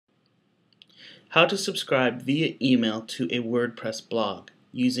How to subscribe via email to a WordPress blog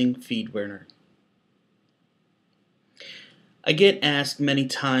using FeedBurner. I get asked many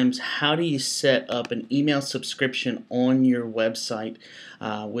times, how do you set up an email subscription on your website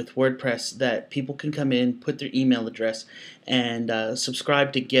with WordPress that people can come in, put their email address, and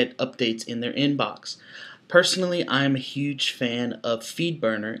subscribe to get updates in their inbox. Personally, I'm a huge fan of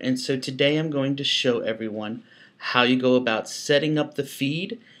FeedBurner, and so today I'm going to show everyone how you go about setting up the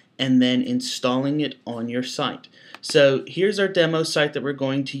feed and then installing it on your site. So here's our demo site that we're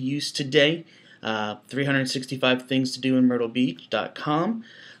going to use today. 365 things to do in myrtlebeach.com,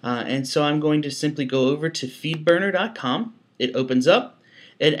 and so I'm going to simply go over to feedburner.com. It opens up.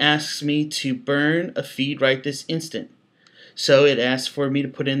 It asks me to burn a feed right this instant. So it asks for me to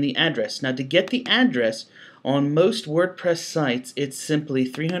put in the address. Now, to get the address, on most WordPress sites, it's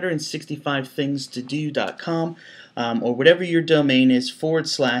simply 365thingstodo.com, or whatever your domain is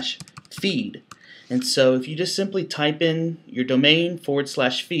 /feed. And so if you just simply type in your domain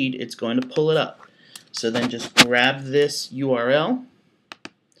 /feed, it's going to pull it up. So then just grab this URL,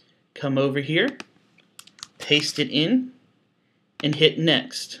 come over here, paste it in, and hit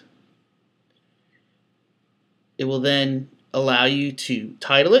next. It will then allow you to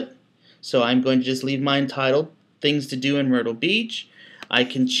title it. So I'm going to just leave mine titled Things to Do in Myrtle Beach. I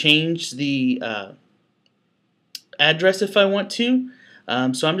can change the address if I want to.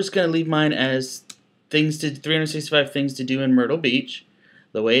 So I'm just going to leave mine as 365 things to do in Myrtle Beach,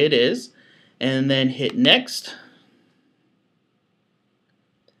 the way it is, and then hit next.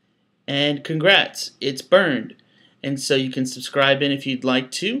 And congrats, it's burned. And so you can subscribe in if you'd like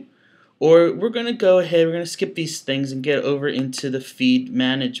to, or we're going to go ahead, we're going to skip these things and get over into the feed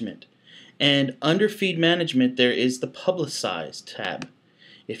management. And under feed management there is the publicize tab.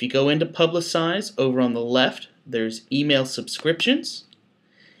 If you go into publicize, over on the left there's email subscriptions,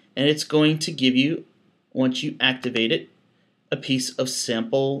 and it's going to give you, once you activate it, a piece of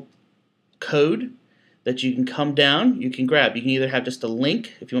sample code that you can come down, you can grab. You can either have just a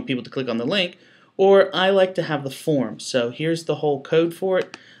link if you want people to click on the link, or I like to have the form. So here's the whole code for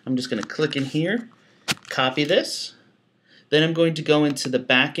it. I'm just going to click in here, copy this. Then I'm going to go into the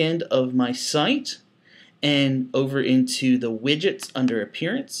back end of my site and over into the widgets under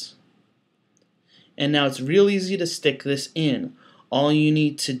appearance. And now it's real easy to stick this in. All you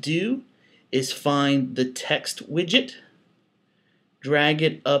need to do is find the text widget, drag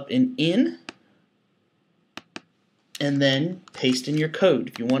it up and in, and then paste in your code.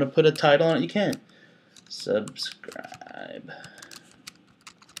 If you want to put a title on it, you can. Subscribe.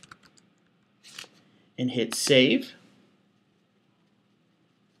 And hit save.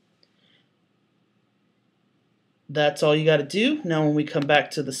 That's all you got to do. Now when we come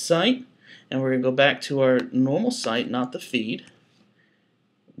back to the site, and we're going to go back to our normal site, not the feed,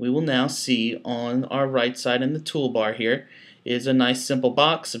 we will now see on our right side in the toolbar here is a nice simple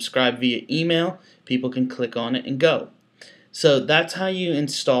box, subscribe via email. People can click on it and go. So that's how you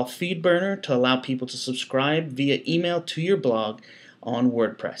install FeedBurner to allow people to subscribe via email to your blog on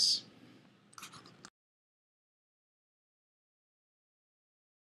WordPress.